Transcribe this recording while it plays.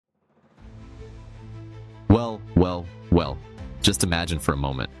Well, just imagine for a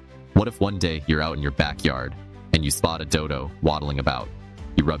moment. What if one day you're out in your backyard and you spot a dodo waddling about?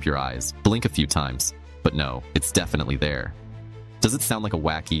 You rub your eyes, blink a few times, but no, it's definitely there. Does it sound like a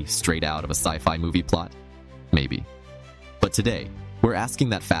wacky, straight out of a sci-fi movie plot? Maybe. But today, we're asking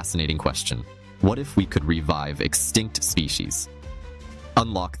that fascinating question. What if we could revive extinct species?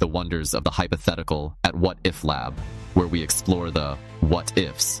 Unlock the wonders of the hypothetical at What If Lab, where we explore the what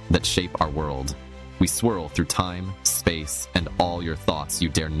ifs that shape our world. We swirl through time, space, and all your thoughts you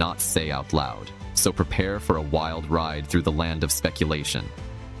dare not say out loud. So prepare for a wild ride through the land of speculation.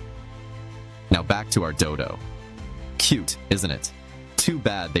 Now back to our dodo. Cute, isn't it? Too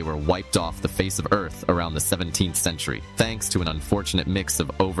bad they were wiped off the face of Earth around the 17th century, thanks to an unfortunate mix of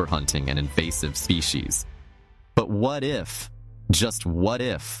overhunting and invasive species. But what if, just what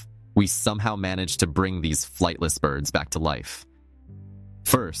if, we somehow managed to bring these flightless birds back to life?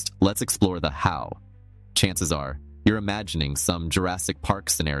 First, let's explore the how. Chances are, you're imagining some Jurassic Park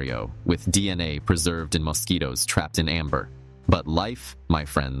scenario with DNA preserved in mosquitoes trapped in amber. But life, my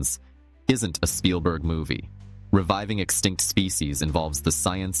friends, isn't a Spielberg movie. Reviving extinct species involves the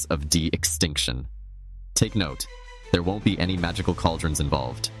science of de-extinction. Take note, there won't be any magical cauldrons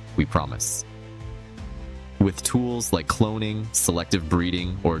involved, we promise. With tools like cloning, selective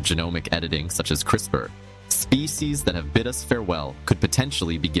breeding, or genomic editing such as CRISPR, species that have bid us farewell could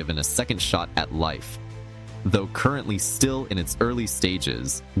potentially be given a second shot at life. Though currently still in its early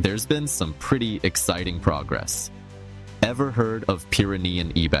stages, there's been some pretty exciting progress. Ever heard of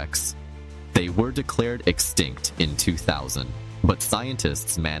Pyrenean Ibex? They were declared extinct in 2000, but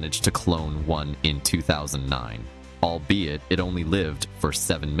scientists managed to clone one in 2009, albeit it only lived for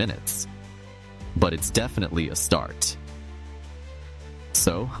 7 minutes. But it's definitely a start.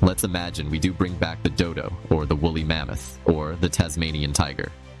 So, let's imagine we do bring back the dodo, or the woolly mammoth, or the Tasmanian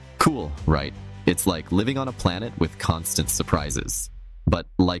tiger. Cool, right? It's like living on a planet with constant surprises. But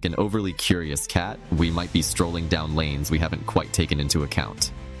like an overly curious cat, we might be strolling down lanes we haven't quite taken into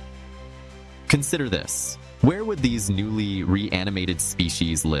account. Consider this. Where would these newly reanimated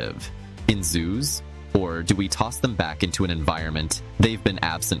species live? In zoos? Or do we toss them back into an environment they've been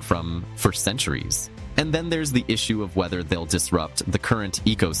absent from for centuries? And then there's the issue of whether they'll disrupt the current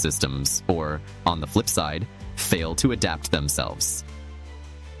ecosystems or, on the flip side, fail to adapt themselves.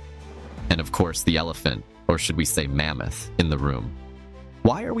 And of course the elephant, or should we say mammoth, in the room.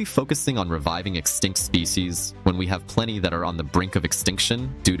 Why are we focusing on reviving extinct species when we have plenty that are on the brink of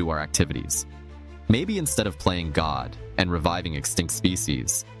extinction due to our activities? Maybe instead of playing God and reviving extinct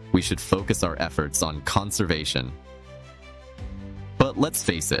species, we should focus our efforts on conservation. But let's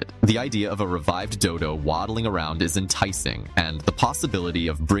face it, the idea of a revived dodo waddling around is enticing, and the possibility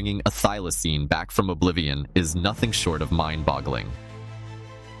of bringing a thylacine back from oblivion is nothing short of mind-boggling.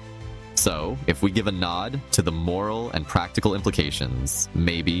 So, if we give a nod to the moral and practical implications,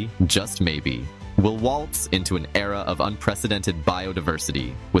 maybe, just maybe, we'll waltz into an era of unprecedented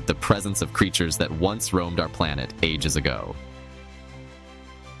biodiversity with the presence of creatures that once roamed our planet ages ago.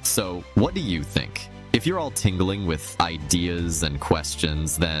 So, what do you think? If you're all tingling with ideas and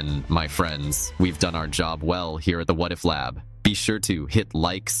questions, then, my friends, we've done our job well here at the What If Lab. Be sure to hit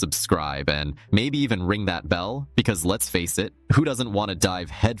like, subscribe, and maybe even ring that bell, because let's face it, who doesn't want to dive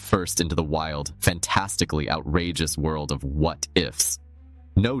headfirst into the wild, fantastically outrageous world of what-ifs?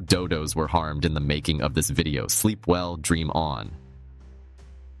 No dodos were harmed in the making of this video. Sleep well, dream on.